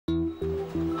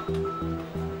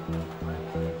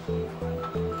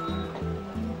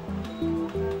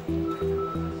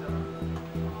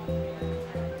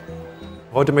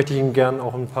Heute möchte ich Ihnen gern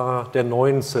auch ein paar der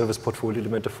neuen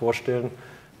Service-Portfolio-Elemente vorstellen.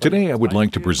 Today I would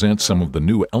like to present some of the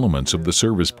new elements of the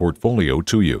service portfolio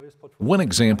to you. One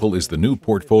example is the new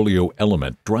portfolio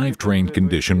element, Drivetrain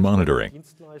Condition Monitoring.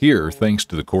 Here, thanks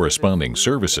to the corresponding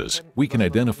services, we can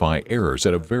identify errors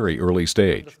at a very early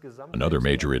stage. Another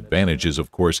major advantage is,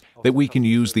 of course, that we can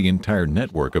use the entire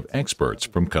network of experts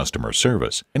from customer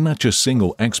service, and not just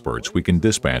single experts we can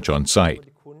dispatch on site.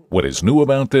 What is new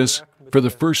about this? For the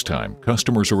first time,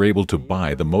 customers are able to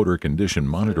buy the motor condition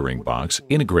monitoring box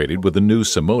integrated with the new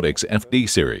Siemens FD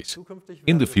series.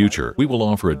 In the future, we will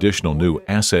offer additional new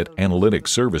asset analytics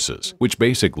services, which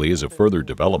basically is a further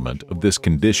development of this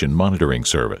condition monitoring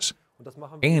service.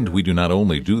 And we do not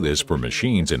only do this for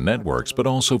machines and networks, but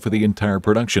also for the entire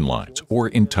production lines or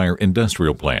entire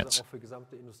industrial plants.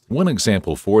 One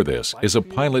example for this is a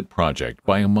pilot project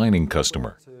by a mining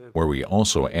customer, where we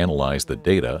also analyze the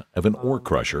data of an ore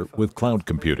crusher with cloud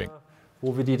computing.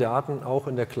 In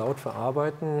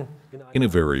a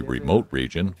very remote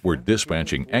region where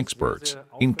dispatching experts,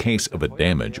 in case of a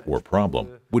damage or problem,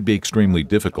 would be extremely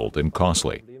difficult and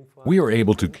costly. We are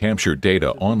able to capture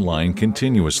data online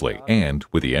continuously and,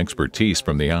 with the expertise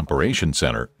from the operation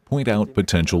center, point out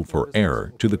potential for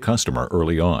error to the customer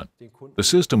early on. The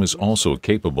system is also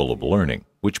capable of learning,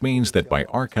 which means that by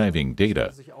archiving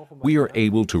data, we are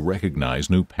able to recognize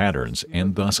new patterns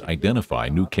and thus identify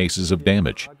new cases of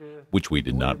damage, which we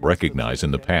did not recognize in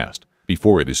the past,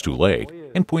 before it is too late,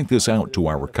 and point this out to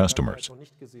our customers.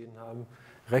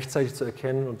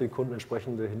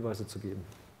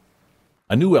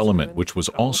 A new element which was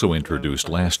also introduced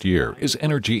last year is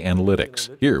energy analytics.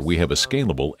 Here we have a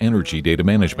scalable energy data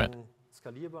management.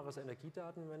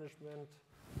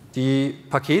 The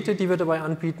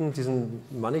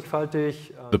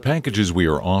packages we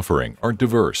are offering are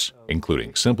diverse,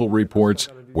 including simple reports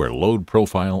where load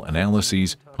profile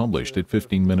analyses published at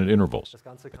 15-minute intervals.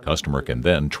 The customer can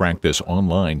then track this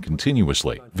online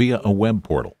continuously via a web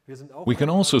portal. We can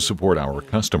also support our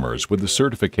customers with the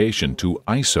certification to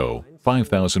ISO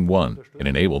 5001 and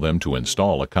enable them to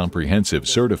install a comprehensive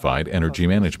certified energy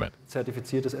management.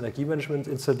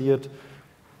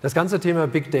 Das ganze Thema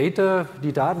Big Data,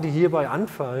 die Daten, die hierbei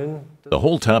anfallen. The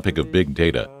whole topic of big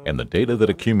data and the data that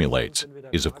accumulates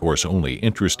is of course only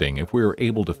interesting if we are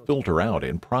able to filter out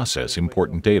and process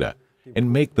important data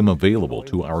and make them available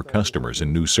to our customers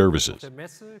in new services.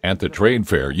 At the trade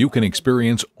fair, you can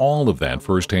experience all of that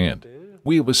firsthand.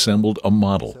 We have assembled a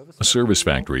model, a service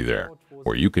factory there,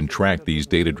 where you can track these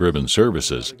data-driven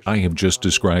services I have just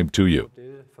described to you.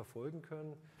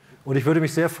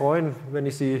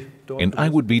 And I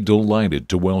would be delighted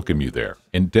to welcome you there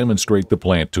and demonstrate the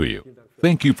plant to you.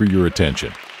 Thank you for your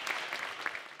attention.